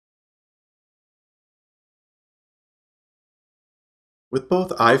With both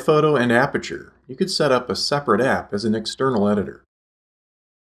iPhoto and Aperture, you could set up a separate app as an external editor.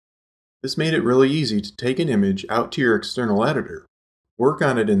 This made it really easy to take an image out to your external editor, work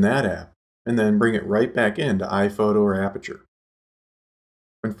on it in that app, and then bring it right back into iPhoto or Aperture.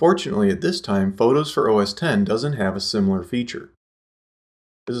 Unfortunately, at this time, Photos for OS X doesn't have a similar feature.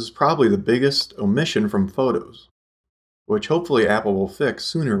 This is probably the biggest omission from Photos, which hopefully Apple will fix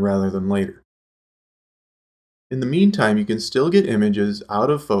sooner rather than later. In the meantime, you can still get images out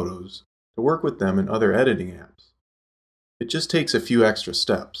of Photos to work with them in other editing apps. It just takes a few extra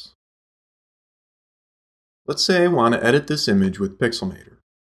steps. Let's say I want to edit this image with Pixelmator.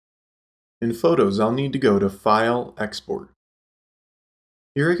 In Photos, I'll need to go to File, Export.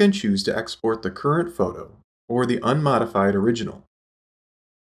 Here I can choose to export the current photo or the unmodified original.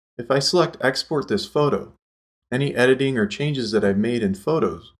 If I select Export this photo, any editing or changes that I've made in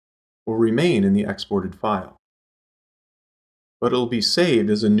Photos will remain in the exported file. But it'll be saved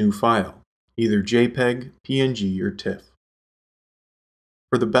as a new file, either JPEG, PNG, or TIFF.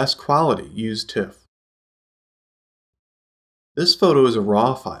 For the best quality, use TIFF. This photo is a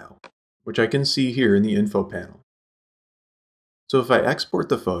RAW file, which I can see here in the info panel. So if I export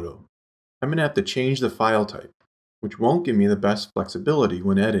the photo, I'm going to have to change the file type, which won't give me the best flexibility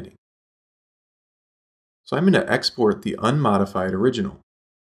when editing. So I'm going to export the unmodified original.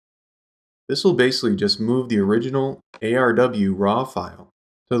 This will basically just move the original ARW RAW file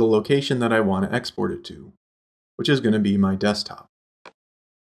to the location that I want to export it to, which is going to be my desktop.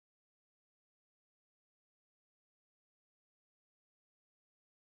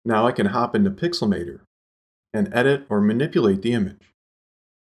 Now I can hop into Pixelmator and edit or manipulate the image.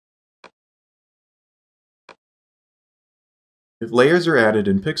 If layers are added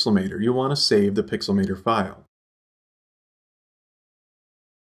in Pixelmator, you'll want to save the Pixelmator file.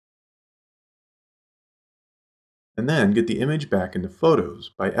 And then get the image back into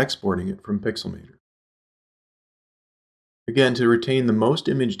Photos by exporting it from Pixelmator. Again, to retain the most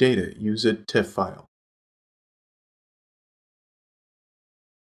image data, use a TIFF file.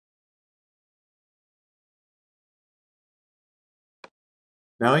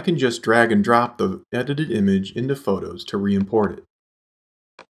 Now I can just drag and drop the edited image into Photos to re-import it.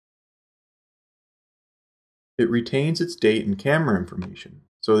 It retains its date and camera information,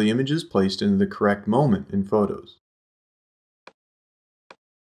 so the image is placed into the correct moment in Photos.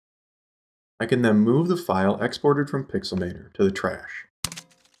 I can then move the file exported from Pixelmator to the trash.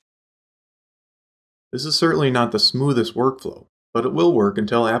 This is certainly not the smoothest workflow, but it will work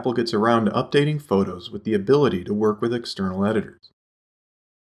until Apple gets around to updating Photos with the ability to work with external editors.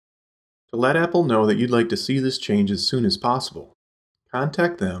 To let Apple know that you'd like to see this change as soon as possible,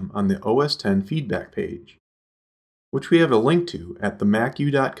 contact them on the OS X feedback page, which we have a link to at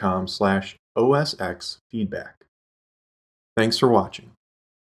themacu.com/osxfeedback. Thanks for watching.